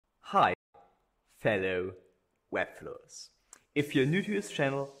Hi, fellow Webflowers. If you're new to this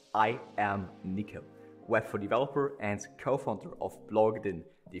channel, I am Nico, Webflow developer and co-founder of BlogItIn,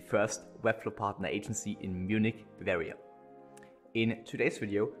 the first Webflow partner agency in Munich, Bavaria. In today's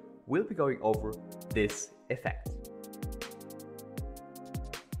video, we'll be going over this effect.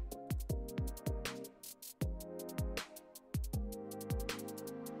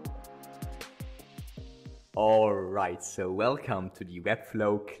 Alright, so welcome to the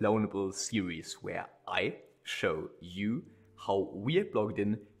Webflow Cloneable series where I show you how we at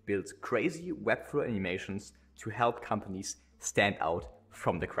BlogItIn build crazy Webflow animations to help companies stand out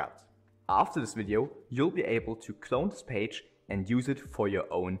from the crowd. After this video, you'll be able to clone this page and use it for your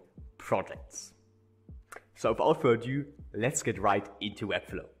own projects. So without further ado, let's get right into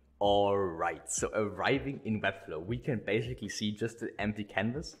Webflow. Alright, so arriving in Webflow, we can basically see just an empty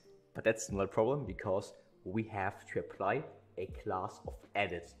canvas, but that's not a problem because we have to apply a class of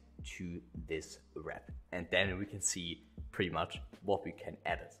edit to this wrap, and then we can see pretty much what we can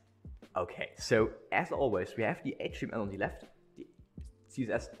edit. Okay, so as always, we have the HTML on the left, the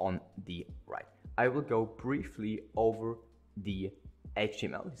CSS on the right. I will go briefly over the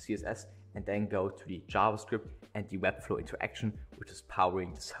HTML, the CSS, and then go to the JavaScript and the Webflow interaction, which is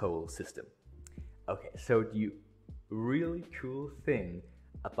powering this whole system. Okay, so the really cool thing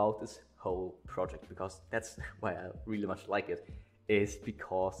about this whole project, because that's why I really much like it, is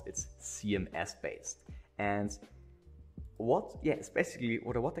because it's CMS based. And what the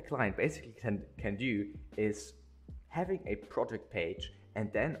client basically can do is having a project page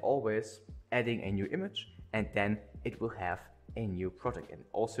and then always adding a new image, and then it will have a new project, and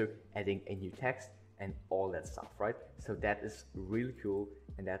also adding a new text and all that stuff, right? So that is really cool,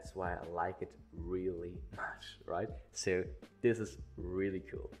 and that's why I like it really much, right? So this is really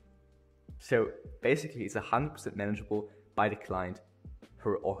cool. So basically it's 100% manageable by the client,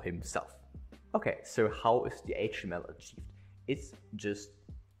 her or himself. Okay, so how is the HTML achieved? It's just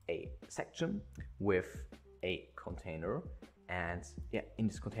a section with a container, and in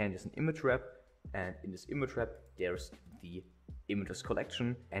this container there's an image wrap, and in this image wrap there's the images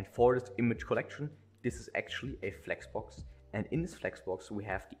collection, and for this image collection this is actually a flexbox, and in this flexbox we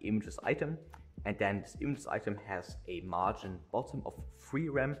have the images item, and then this images item has a margin bottom of 3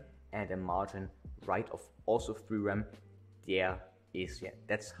 rem and a margin right of also 3 rem.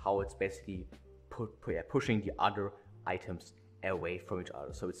 That's how it's basically pushing the other items away from each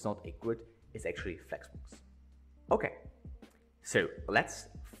other. So it's not a grid, it's actually a flexbox. Okay, so let's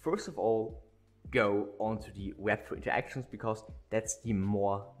first of all go onto the Webflow interactions, because that's the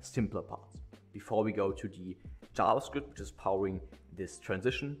more simpler part. Before we go to the JavaScript, which is powering this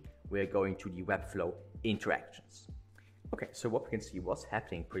transition, we're going to the Webflow interactions. Okay, so what we can see, what's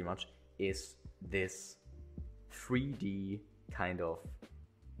happening pretty much is this 3D kind of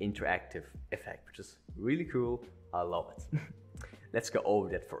interactive effect, which is really cool. I love it. Let's go over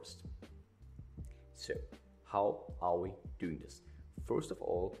that first. So how are we doing this? First of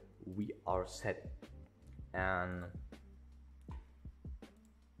all, we are setting an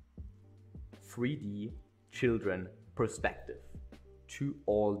 3D children perspective to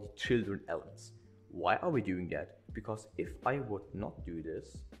all the children elements. Why are we doing that? Because if I would not do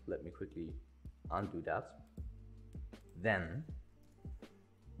this, let me quickly undo that, then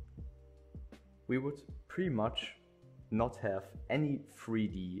we would pretty much not have any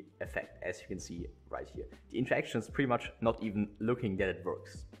 3D effect, as you can see right here. The interaction is pretty much not even looking that it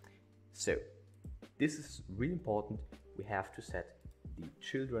works. So this is really important. We have to set the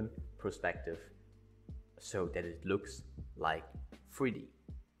children perspective so that it looks like 3D.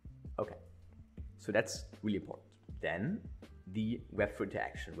 Okay, so that's really important. Then the Webflow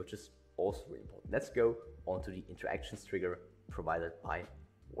interaction, which is also really important. Let's go onto the interactions trigger provided by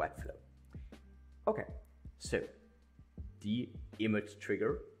Webflow. Okay, so the image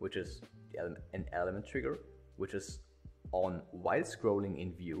trigger, which is an element trigger, which is on while scrolling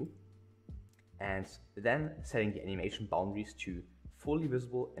in view, and then setting the animation boundaries to fully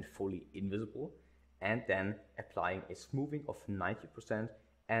visible and fully invisible, and then applying a smoothing of 90%,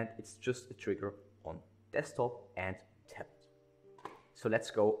 and it's just a trigger on desktop and tablet. So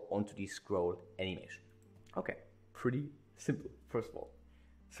let's go onto the scroll animation. Okay, pretty simple, first of all.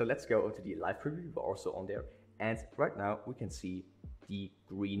 So let's go onto the live preview, we're also on there, and right now we can see the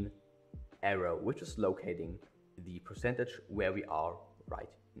green arrow, which is locating the percentage where we are right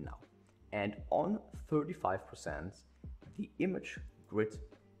now. And on 35%, the image grid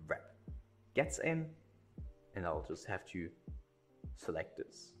wrap gets in, and I'll just have to select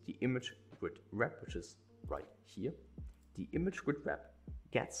this. The image grid wrap, which is right here, the image grid wrap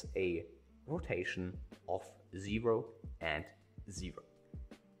gets a rotation of 0 and 0.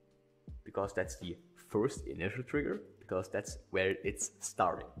 because that's the first initial trigger, because that's where it's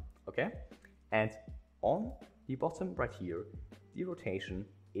starting, okay? And on the bottom right here, the rotation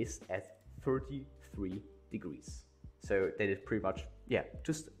is at 33 degrees. So that is pretty much, yeah,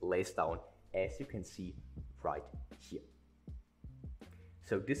 just lays down as you can see right here.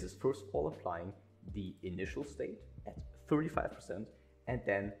 So this is first of all applying the initial state at 35% and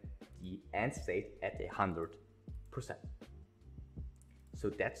then the end state at 100%. So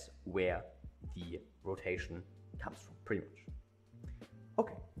that's where the rotation comes from, pretty much.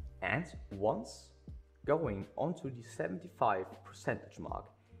 Okay, and once going onto the 75% mark,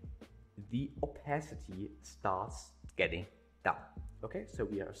 the opacity starts getting down. Okay, so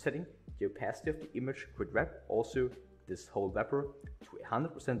we are setting the opacity of the image grid wrap, also this whole wrapper, to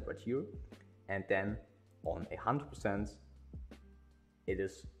 100% right here, and then on 100% it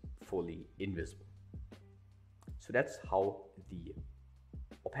is fully invisible. So that's how the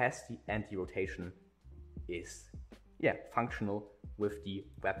opacity and the rotation is, yeah, functional with the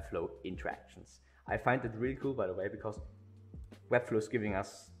Webflow interactions. I find it really cool, by the way, because Webflow is giving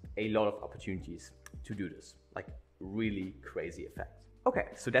us a lot of opportunities to do this, like really crazy effects. Okay,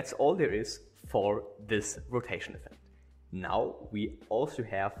 so that's all there is for this rotation effect. Now we also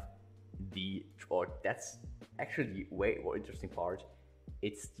have that's actually the way more interesting part,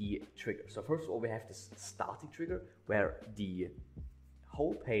 it's the trigger. So first of all, we have this starting trigger where the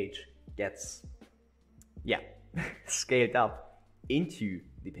whole page gets, yeah, scaled up into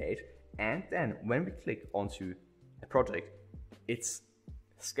the page, and then when we click onto a project, it's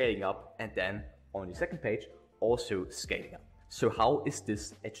scaling up, and then on the second page also scaling up. So how is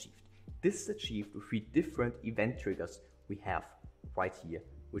this achieved? This is achieved with 3 different event triggers we have right here,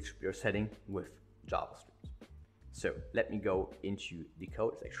 which we are setting with JavaScript. So let me go into the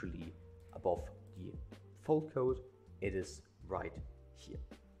code. It's actually above the full code. It is right here.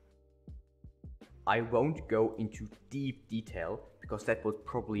 I won't go into deep detail because that would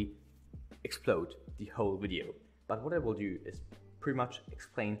probably explode the whole video. But what I will do is pretty much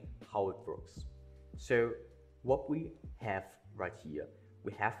explain how it works. So what we have right here,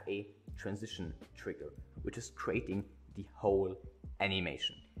 we have a transition trigger, which is creating the whole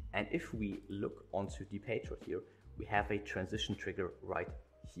animation. And if we look onto the page right here, we have a transition trigger right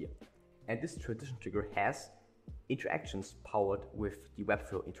here. And this transition trigger has interactions powered with the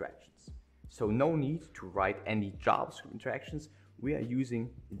Webflow interactions. So no need to write any JavaScript interactions. We are using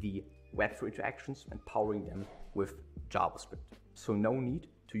the Webflow interactions and powering them with JavaScript. So no need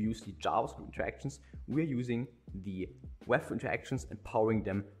to use the JavaScript interactions. We are using the Webflow interactions and powering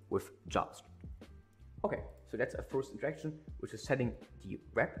them with JavaScript. Okay, so that's a first interaction, which is setting the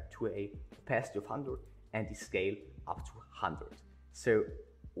wrap to a opacity of 100 and the scale up to 100. So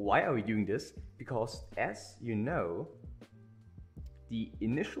why are we doing this? Because as you know, the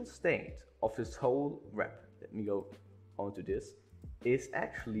initial state of this whole wrap, let me go onto this, is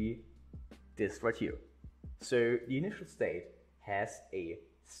actually this right here. So the initial state has a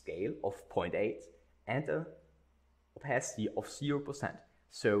scale of 0.8 and an opacity of 0%.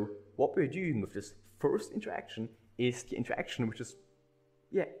 So what we're doing with this first interaction is the interaction which is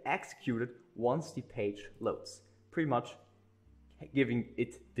executed once the page loads, pretty much giving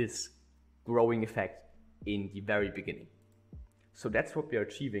it this growing effect in the very beginning. So that's what we are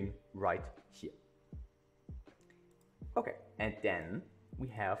achieving right here. Okay, and then we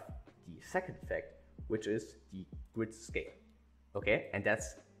have the second effect, which is the grid scale. Okay, and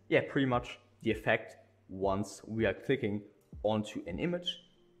that's pretty much the effect once we are clicking onto an image.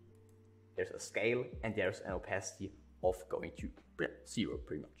 There's a scale and there's an opacity of going to 0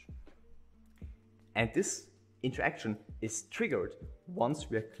 pretty much. And this interaction is triggered once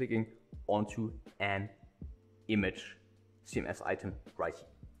we are clicking onto an image CMS item right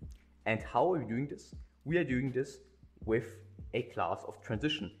here. And how are we doing this? We are doing this with a class of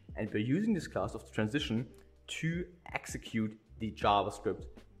transition, and we're using this class of transition to execute the JavaScript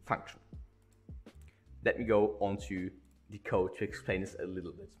function. Let me go onto the code to explain this a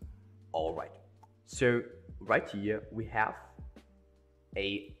little bit. All right, so right here we have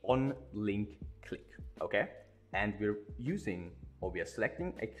a on link click, okay? And we are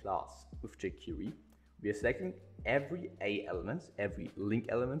selecting a class with jQuery. We are selecting every every link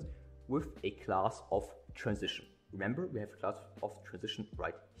element with a class of transition. Remember, we have a class of transition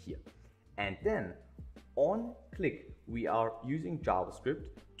right here. And then on click, we are using JavaScript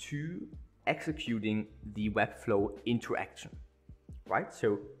to executing the Webflow interaction, right?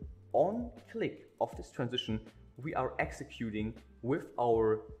 So on click of this transition, we are executing with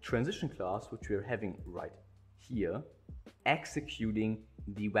our transition class, which we are having right here, executing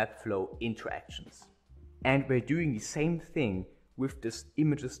the Webflow interactions. And we're doing the same thing with this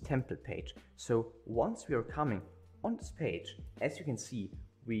images template page. So once we are coming on this page, as you can see,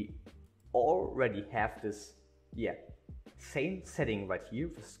 we already have this same setting right here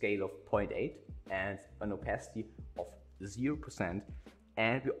with a scale of 0.8 and an opacity of 0%.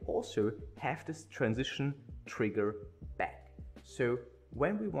 And we also have this transition trigger back. So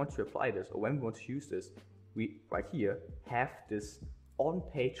when we want to apply this, or when we want to use this, we right here have this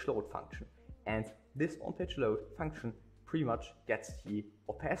on-page load function. And this on-page load function pretty much gets the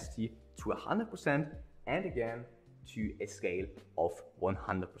opacity to 100% and again to a scale of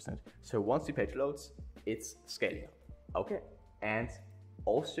 100%. So once the page loads, it's scaling up. Okay, and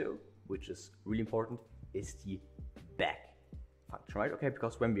also, which is really important, is the back function, right? Okay,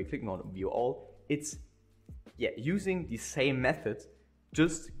 because when we're clicking on view all, it's using the same method,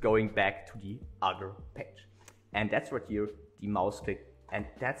 just going back to the other page. And that's right here, the mouse click, and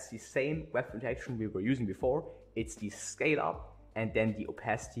that's the same Webflow interaction we were using before. It's the scale up and then the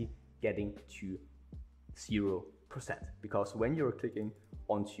opacity getting to 0%. Because when you're clicking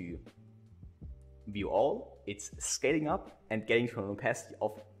onto view all, it's scaling up and getting to an opacity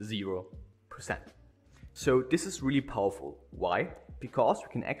of 0%. So this is really powerful. Why? Because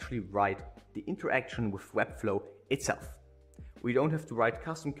we can actually write the interaction with Webflow itself. We don't have to write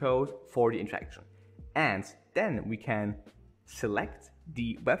custom code for the interaction. And then we can select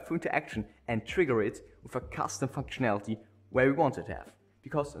the Webflow interaction and trigger it with a custom functionality where we want it to have.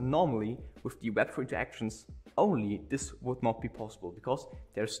 Because normally with the Webflow interactions only, this would not be possible because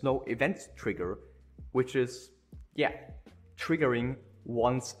there's no event trigger, which is triggering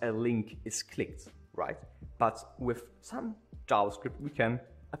once a link is clicked, right? But with some JavaScript we can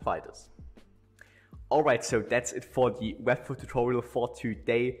apply this. Alright, so that's it for the Webflow tutorial for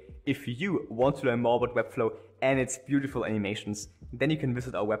today. If you want to learn more about Webflow and its beautiful animations, then you can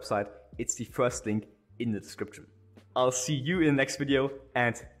visit our website. It's the first link in the description. I'll see you in the next video,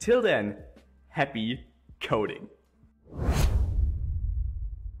 and till then, happy coding!